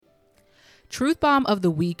Truth bomb of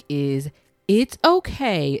the week is, it's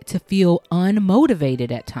okay to feel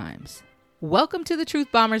unmotivated at times. Welcome to the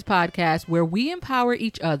Truth Bombers podcast, where we empower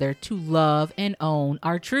each other to love and own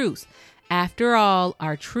our truths. After all,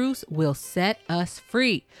 our truths will set us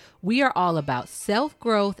free. We are all about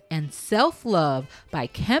self-growth and self-love by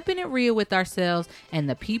keeping it real with ourselves and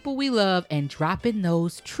the people we love and dropping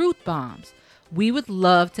those truth bombs. We would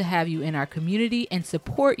love to have you in our community and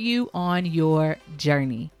support you on your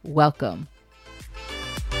journey. Welcome.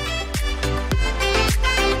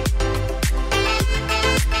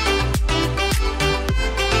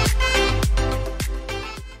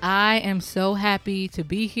 I am so happy to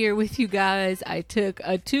be here with you guys. I took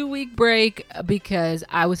a 2-week break because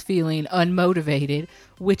I was feeling unmotivated,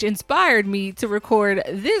 which inspired me to record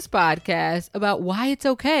this podcast about why it's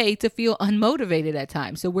okay to feel unmotivated at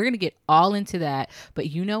times. So we're going to get all into that. But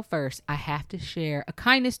first, I have to share a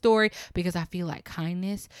kindness story because I feel like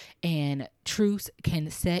kindness and truths can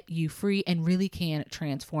set you free and really can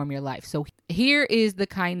transform your life. So here is the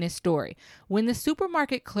kindness story. When the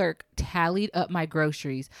supermarket clerk tallied up my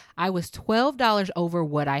groceries, I was $12 over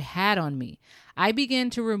what I had on me. I began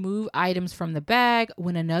to remove items from the bag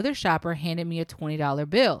when another shopper handed me a $20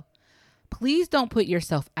 bill. "Please don't put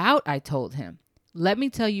yourself out," I told him. "Let me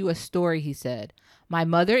tell you a story," he said. "My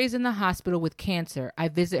mother is in the hospital with cancer. I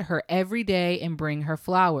visit her every day and bring her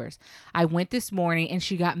flowers. I went this morning and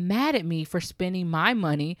she got mad at me for spending my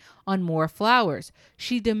money on more flowers.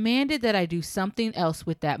 She demanded that I do something else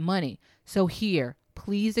with that money. So here,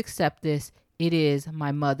 please accept this. It is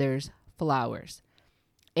my mother's flowers."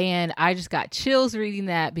 And I just got chills reading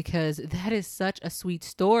that because that is such a sweet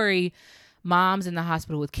story. Mom's in the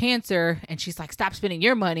hospital with cancer and she's like, "Stop spending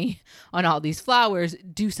your money on all these flowers,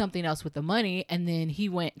 do something else with the money." And then he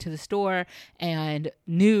went to the store and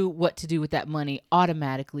knew what to do with that money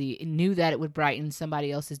automatically, and knew that it would brighten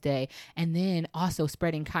somebody else's day. And then also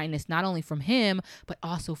spreading kindness, not only from him, but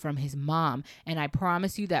also from his mom. And I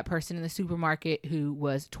promise you, that person in the supermarket who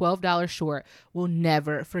was $12 short will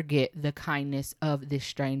never forget the kindness of this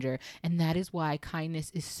stranger. And that is why kindness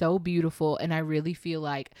is so beautiful. And I really feel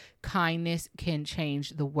like kindness can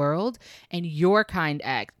change the world, and your kind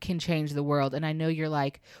act can change the world. And I know you're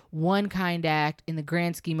like, one kind act in the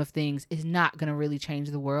grand scheme of things is not going to really change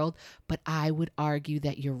the world, but I would argue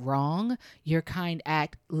that you're wrong. Your kind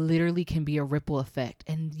act literally can be a ripple effect,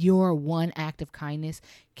 and your one act of kindness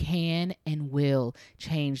can and will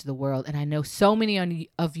change the world. And I know so many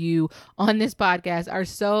of you on this podcast are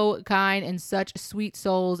so kind and such sweet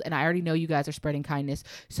souls, and I already know you guys are spreading kindness.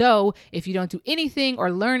 So if you don't do anything or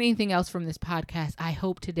learn anything else from this podcast, I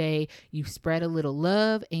hope today you spread a little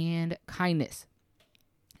love and kindness.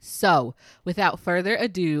 So without further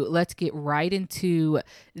ado, let's get right into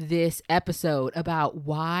this episode about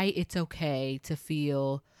why it's okay to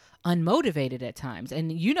feel unmotivated at times.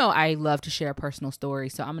 And I love to share a personal story,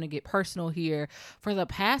 so I'm going to get personal here. For the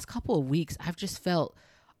past couple of weeks, I've just felt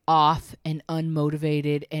off and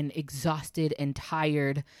unmotivated and exhausted and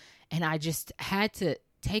tired. And I just had to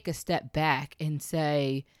take a step back and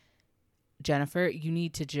say, "Jennifer, you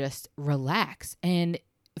need to just relax." And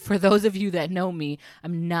for those of you that know me,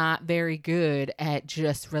 I'm not very good at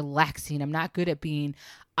just relaxing. I'm not good at being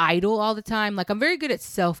idle all the time. Like, I'm very good at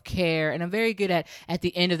self-care, and I'm very good at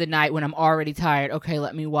the end of the night when I'm already tired, okay,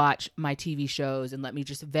 let me watch my TV shows and let me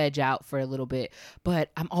just veg out for a little bit. But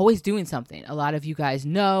I'm always doing something. A lot of you guys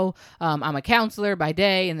know I'm a counselor by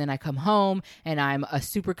day, and then I come home and I'm a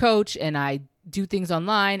super coach, and I do things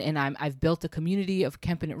online, and I've built a community of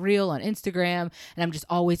Keeping It Real on Instagram, and I'm just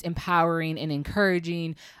always empowering and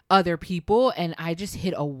encouraging other people. And I just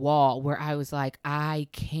hit a wall where I was like, I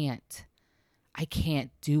can't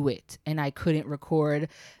do it. And I couldn't record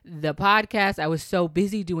the podcast. I was so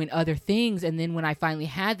busy doing other things. And then when I finally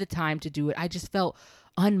had the time to do it, I just felt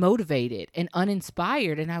unmotivated and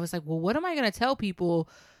uninspired. And I was like, well, what am I going to tell people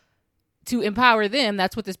to empower them?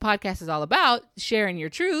 That's what this podcast is all about, sharing your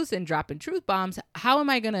truths and dropping truth bombs. How am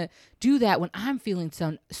I going to do that when I'm feeling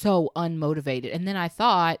so unmotivated? And then I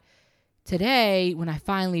thought, today, when I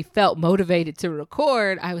finally felt motivated to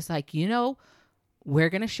record, I was like, we're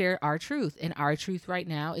going to share our truth. And our truth right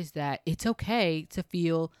now is that it's okay to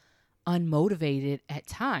feel unmotivated at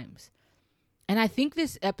times. And I think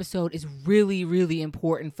this episode is really, really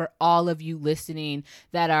important for all of you listening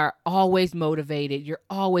that are always motivated. You're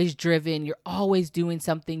always driven. You're always doing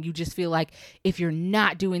something. You just feel like if you're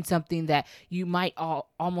not doing something, that you might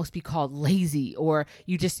almost be called lazy, or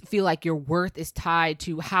you just feel like your worth is tied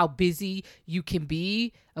to how busy you can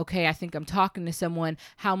be. Okay, I think I'm talking to someone,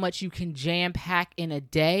 how much you can jam pack in a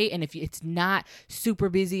day. And if it's not super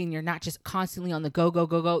busy and you're not just constantly on the go,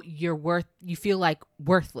 you feel like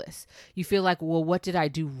worthless. You feel like, well, what did I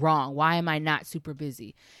do wrong? Why am I not super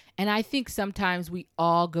busy? And I think sometimes we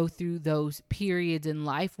all go through those periods in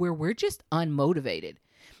life where we're just unmotivated.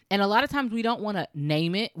 And a lot of times we don't want to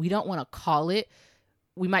name it. We don't want to call it.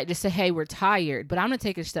 We might just say, hey, we're tired. But I'm going to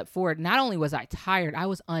take a step forward. Not only was I tired, I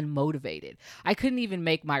was unmotivated. I couldn't even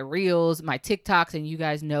make my reels, my TikToks. And you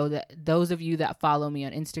guys know that, those of you that follow me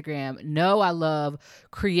on Instagram know I love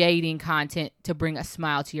creating content to bring a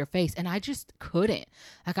smile to your face. And I just couldn't.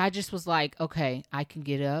 Like, I just was like, okay, I can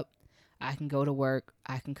get up. I can go to work.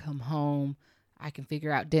 I can come home. I can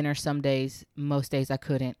figure out dinner some days. Most days I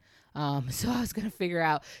couldn't. So I was going to figure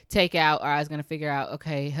out takeout, or I was going to figure out,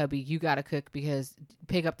 okay, hubby, you got to cook because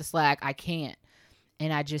pick up the slack. I can't.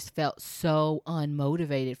 And I just felt so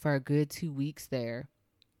unmotivated for a good 2 weeks there.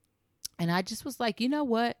 And I just was like, you know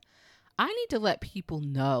what? I need to let people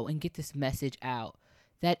know and get this message out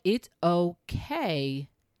that it's okay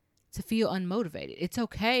to feel unmotivated. It's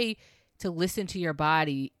okay to listen to your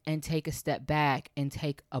body and take a step back and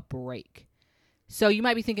take a break. So you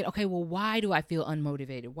might be thinking, okay, well, why do I feel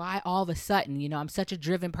unmotivated? Why all of a sudden, I'm such a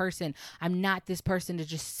driven person. I'm not this person to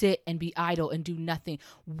just sit and be idle and do nothing.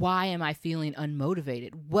 Why am I feeling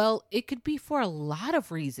unmotivated? Well, it could be for a lot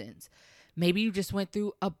of reasons. Maybe you just went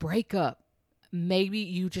through a breakup. Maybe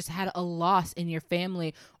you just had a loss in your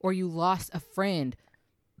family, or you lost a friend.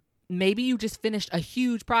 Maybe you just finished a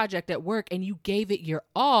huge project at work and you gave it your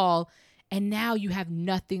all, and now you have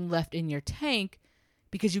nothing left in your tank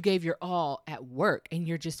because you gave your all at work and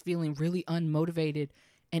you're just feeling really unmotivated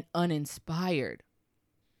and uninspired.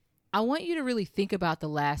 I want you to really think about the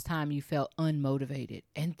last time you felt unmotivated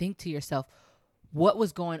and think to yourself, what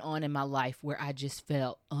was going on in my life where I just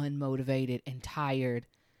felt unmotivated and tired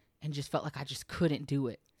and just felt like I just couldn't do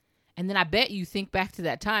it? And then I bet you think back to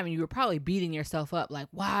that time and you were probably beating yourself up like,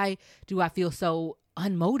 why do I feel so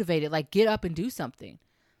unmotivated? Like, get up and do something.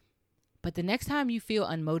 But the next time you feel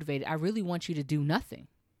unmotivated, I really want you to do nothing.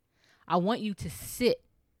 I want you to sit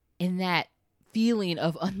in that feeling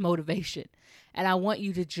of unmotivation. And I want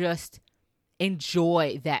you to just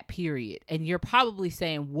enjoy that period. And you're probably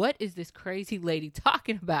saying, what is this crazy lady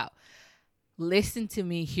talking about? Listen to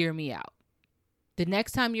me, hear me out. The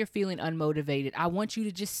next time you're feeling unmotivated, I want you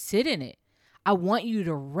to just sit in it. I want you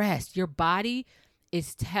to rest. Your body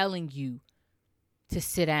is telling you to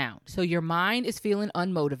sit down. So your mind is feeling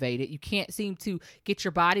unmotivated. You can't seem to get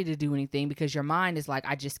your body to do anything because your mind is like,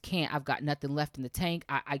 I just can't. I've got nothing left in the tank.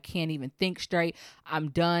 I can't even think straight. I'm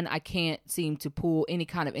done. I can't seem to pull any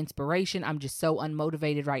kind of inspiration. I'm just so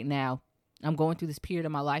unmotivated right now. I'm going through this period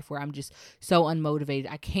of my life where I'm just so unmotivated.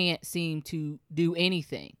 I can't seem to do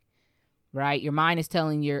anything. Right? Your mind is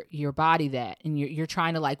telling your body that, and you're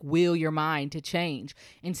trying to like will your mind to change.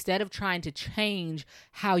 Instead of trying to change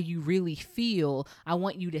how you really feel, I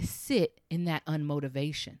want you to sit in that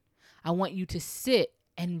unmotivation. I want you to sit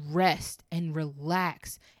and rest and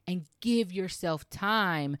relax and give yourself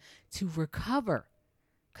time to recover.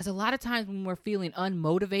 Because a lot of times when we're feeling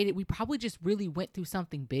unmotivated, we probably just really went through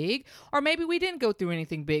something big, or maybe we didn't go through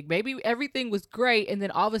anything big. Maybe everything was great, and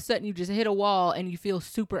then all of a sudden you just hit a wall and you feel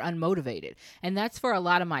super unmotivated. And that's for a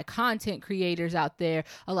lot of my content creators out there,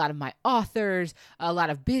 a lot of my authors, a lot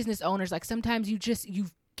of business owners. Like sometimes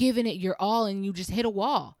you've given it your all and you just hit a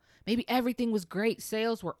wall. Maybe everything was great,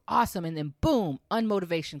 sales were awesome, and then boom,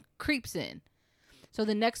 unmotivation creeps in. So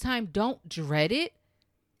the next time, don't dread it,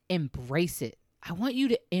 embrace it. I want you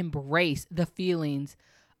to embrace the feelings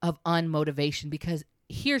of unmotivation, because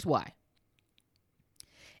here's why.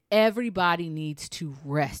 Everybody needs to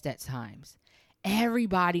rest at times.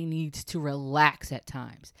 Everybody needs to relax at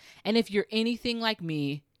times. And if you're anything like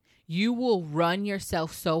me, you will run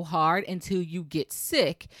yourself so hard until you get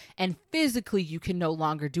sick, and physically you can no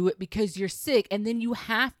longer do it because you're sick, and then you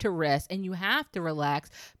have to rest and you have to relax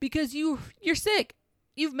because you're sick.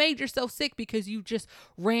 You've made yourself sick because you just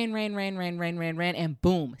ran, and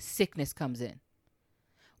boom, sickness comes in.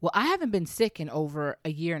 Well, I haven't been sick in over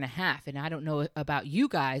a year and a half, and I don't know about you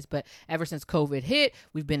guys, but ever since COVID hit,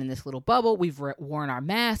 we've been in this little bubble. We've worn our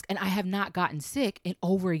mask, and I have not gotten sick in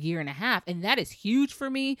over a year and a half, and that is huge for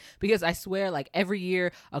me because I swear, like every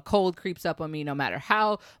year, a cold creeps up on me. No matter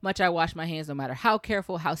how much I wash my hands, no matter how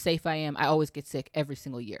careful, how safe I am, I always get sick every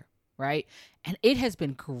single year. Right? And it has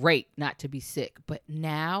been great not to be sick, but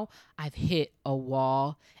now I've hit a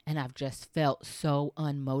wall and I've just felt so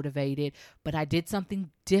unmotivated, but I did something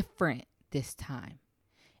different this time.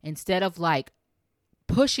 Instead of like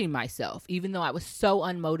pushing myself, even though I was so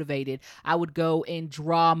unmotivated, I would go and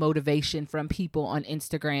draw motivation from people on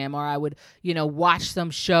Instagram, or I would, watch some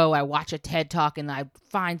show. I watch a TED Talk and I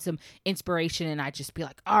find some inspiration and I just be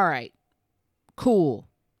like, all right, cool.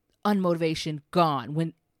 unmotivation gone,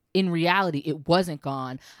 when in reality, it wasn't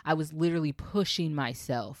gone. I was literally pushing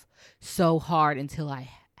myself so hard until I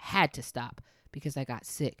had to stop because I got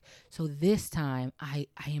sick. So this time I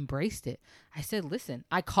embraced it. I said, listen,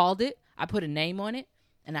 I called it. I put a name on it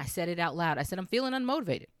and I said it out loud. I said, I'm feeling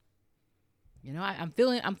unmotivated. You know, I'm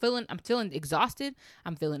feeling exhausted.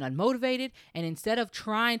 I'm feeling unmotivated. And instead of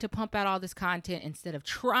trying to pump out all this content, instead of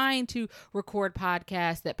trying to record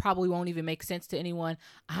podcasts that probably won't even make sense to anyone,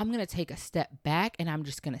 I'm going to take a step back and I'm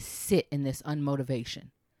just going to sit in this unmotivation.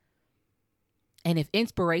 And if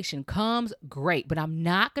inspiration comes, great, but I'm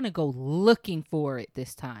not going to go looking for it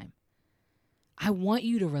this time. I want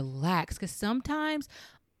you to relax because sometimes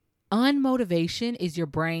unmotivation is your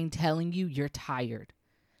brain telling you you're tired.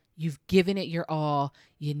 You've given it your all.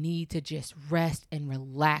 You need to just rest and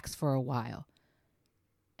relax for a while.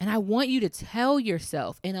 And I want you to tell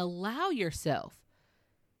yourself and allow yourself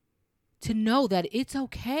to know that it's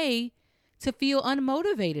okay to feel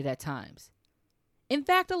unmotivated at times. In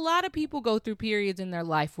fact, a lot of people go through periods in their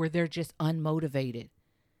life where they're just unmotivated.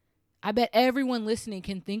 I bet everyone listening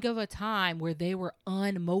can think of a time where they were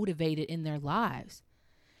unmotivated in their lives.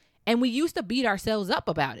 And we used to beat ourselves up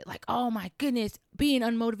about it. Like, oh my goodness, being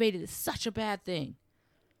unmotivated is such a bad thing.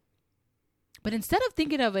 But instead of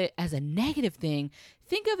thinking of it as a negative thing,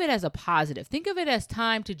 think of it as a positive. Think of it as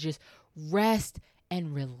time to just rest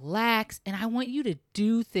and relax. And I want you to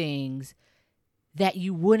do things that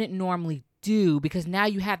you wouldn't normally do because now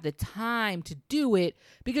you have the time to do it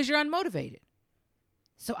because you're unmotivated.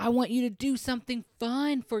 So I want you to do something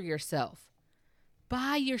fun for yourself.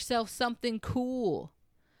 Buy yourself something cool.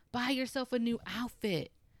 Buy yourself a new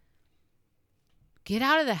outfit. Get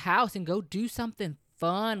out of the house and go do something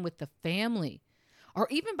fun with the family or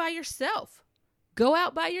even by yourself. Go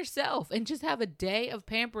out by yourself and just have a day of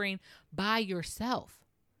pampering by yourself.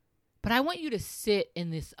 But I want you to sit in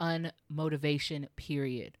this unmotivation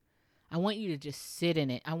period. I want you to just sit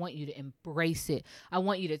in it. I want you to embrace it. I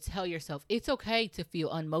want you to tell yourself it's okay to feel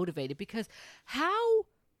unmotivated because how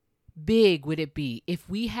big would it be if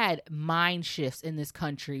we had mind shifts in this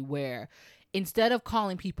country where instead of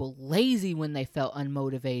calling people lazy when they felt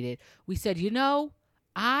unmotivated, we said, you know,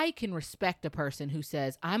 I can respect a person who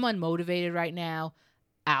says, I'm unmotivated right now.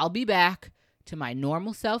 I'll be back to my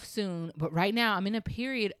normal self soon. But right now I'm in a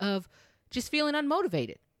period of just feeling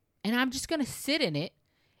unmotivated. And I'm just going to sit in it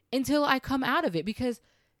until I come out of it because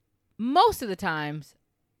most of the times,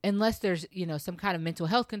 unless there's, you know, some kind of mental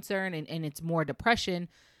health concern and it's more depression,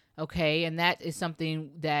 okay, and that is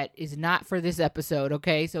something that is not for this episode,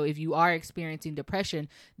 okay? So if you are experiencing depression,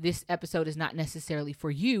 this episode is not necessarily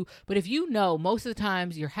for you. But if you know most of the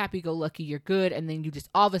times you're happy-go-lucky, you're good, and then you just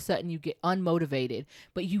all of a sudden you get unmotivated,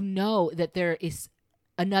 but you know that there is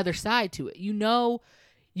another side to it. You know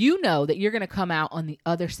that you're going to come out on the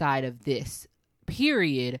other side of this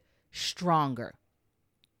period stronger.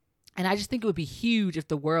 And I just think it would be huge if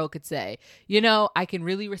the world could say, you know, I can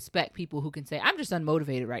really respect people who can say, I'm just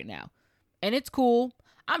unmotivated right now. And it's cool.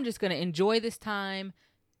 I'm just going to enjoy this time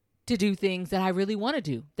to do things that I really want to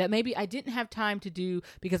do that maybe I didn't have time to do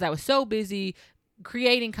because I was so busy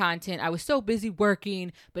creating content. I was so busy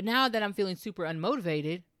working. But now that I'm feeling super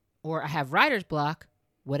unmotivated or I have writer's block,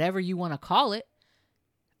 whatever you want to call it,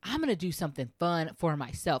 I'm going to do something fun for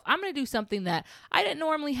myself. I'm going to do something that I didn't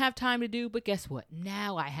normally have time to do, but guess what?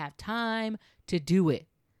 Now I have time to do it.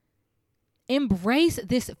 Embrace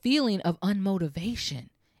this feeling of unmotivation.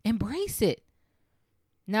 Embrace it.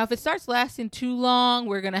 Now, if it starts lasting too long,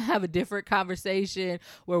 we're going to have a different conversation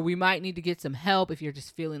where we might need to get some help if you're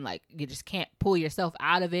just feeling like you just can't pull yourself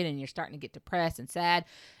out of it and you're starting to get depressed and sad.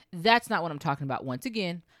 That's not what I'm talking about. Once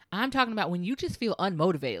again, I'm talking about when you just feel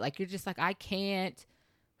unmotivated, like you're just like, I can't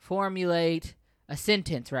formulate a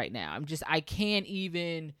sentence right now. I can't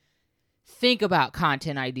even think about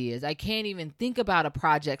content ideas. I can't even think about a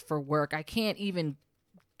project for work. I can't even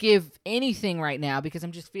give anything right now because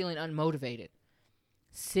I'm just feeling unmotivated.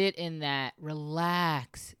 Sit in that,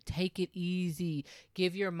 relax, take it easy,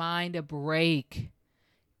 give your mind a break.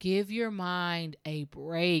 Give your mind a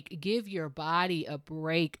break, give your body a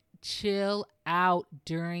break. Chill out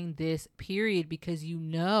during this period because you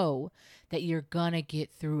know that you're gonna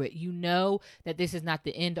get through it. You know that this is not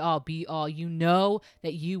the end all be all. You know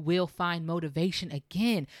that you will find motivation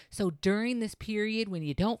again. So during this period when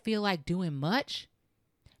you don't feel like doing much,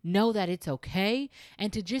 know that it's okay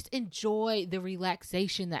and to just enjoy the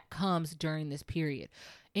relaxation that comes during this period.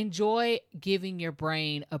 Enjoy giving your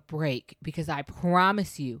brain a break because I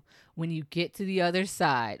promise you, when you get to the other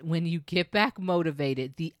side, when you get back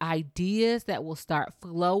motivated, the ideas that will start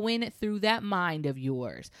flowing through that mind of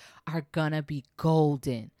yours are gonna be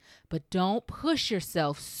golden. but don't push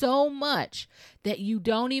yourself so much that you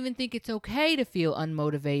don't even think it's okay to feel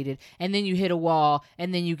unmotivated, and then you hit a wall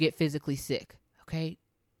and then you get physically sick. Okay?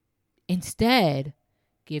 Instead,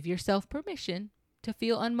 give yourself permission to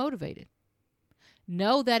feel unmotivated.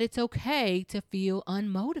 Know that it's okay to feel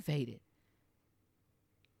unmotivated.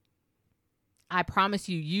 I promise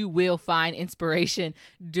you, you will find inspiration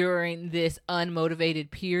during this unmotivated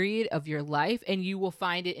period of your life, and you will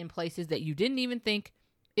find it in places that you didn't even think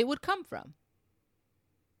it would come from.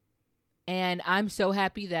 And I'm so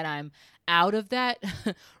happy that I'm out of that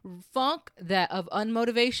funk of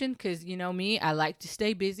unmotivation, because you know me, I like to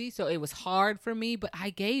stay busy. So it was hard for me, but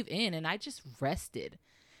I gave in and I just rested.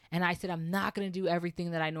 And I said, I'm not going to do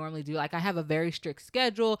everything that I normally do. Like, I have a very strict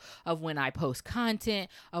schedule of when I post content,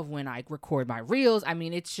 of when I record my reels. I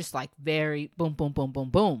mean, it's just like very boom, boom, boom, boom,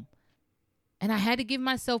 boom. And I had to give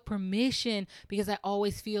myself permission, because I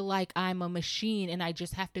always feel like I'm a machine and I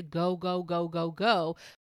just have to go, go, go, go, go.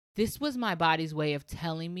 This was my body's way of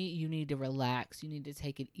telling me, you need to relax. You need to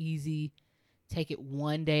take it easy. Take it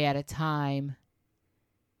one day at a time.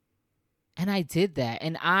 And I did that.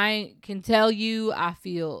 And I can tell you, I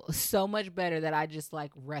feel so much better that I just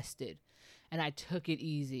like rested and I took it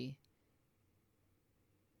easy.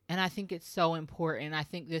 And I think it's so important. I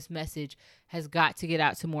think this message has got to get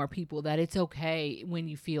out to more people, that it's okay when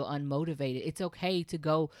you feel unmotivated. It's okay to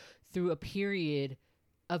go through a period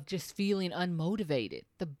of just feeling unmotivated.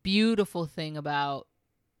 The beautiful thing about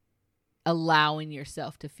allowing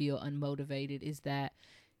yourself to feel unmotivated is that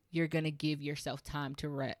you're going to give yourself time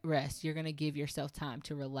to rest. You're going to give yourself time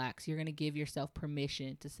to relax. You're going to give yourself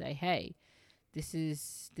permission to say, hey, this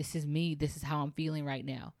is me. This is how I'm feeling right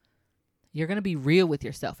now. You're going to be real with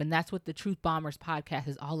yourself. And that's what the Truth Bombers podcast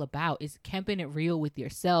is all about, is keeping it real with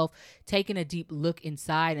yourself, taking a deep look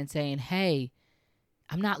inside and saying, hey,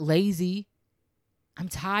 I'm not lazy. I'm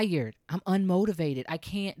tired. I'm unmotivated. I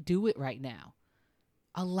can't do it right now.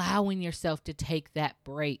 Allowing yourself to take that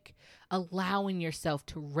break, allowing yourself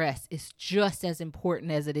to rest is just as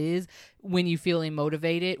important as it is when you're feeling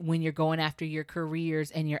motivated, when you're going after your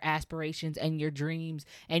careers and your aspirations and your dreams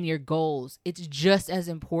and your goals. It's just as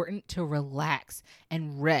important to relax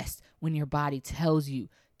and rest when your body tells you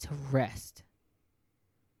to rest.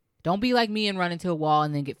 Don't be like me and run into a wall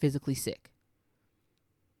and then get physically sick.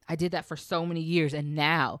 I did that for so many years, and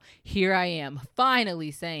now here I am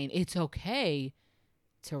finally saying it's okay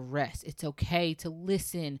to rest. It's okay to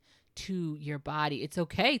listen to your body. It's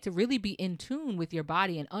okay to really be in tune with your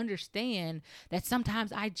body and understand that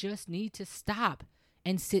sometimes I just need to stop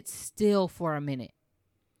and sit still for a minute.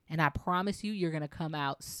 And I promise you, you're going to come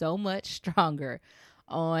out so much stronger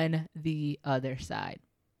on the other side.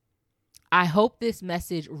 I hope this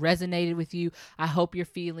message resonated with you. I hope you're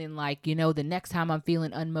feeling like, the next time I'm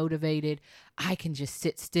feeling unmotivated, I can just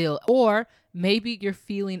sit still. Or maybe you're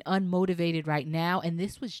feeling unmotivated right now, and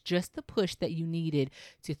this was just the push that you needed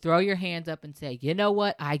to throw your hands up and say, you know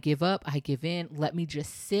what? I give up. I give in. Let me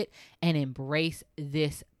just sit and embrace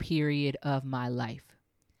this period of my life.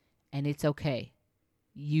 And it's okay.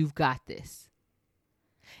 You've got this.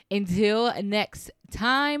 Until next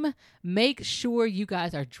time, make sure you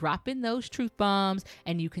guys are dropping those truth bombs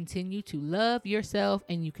and you continue to love yourself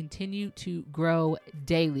and you continue to grow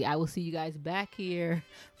daily. I will see you guys back here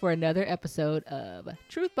for another episode of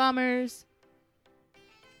Truth Bombers.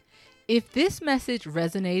 If this message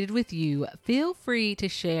resonated with you, feel free to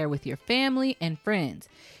share with your family and friends.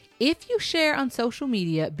 If you share on social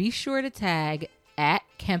media, be sure to tag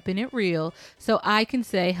 @KempingItReal so I can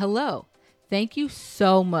say hello. Thank you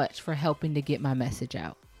so much for helping to get my message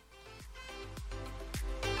out.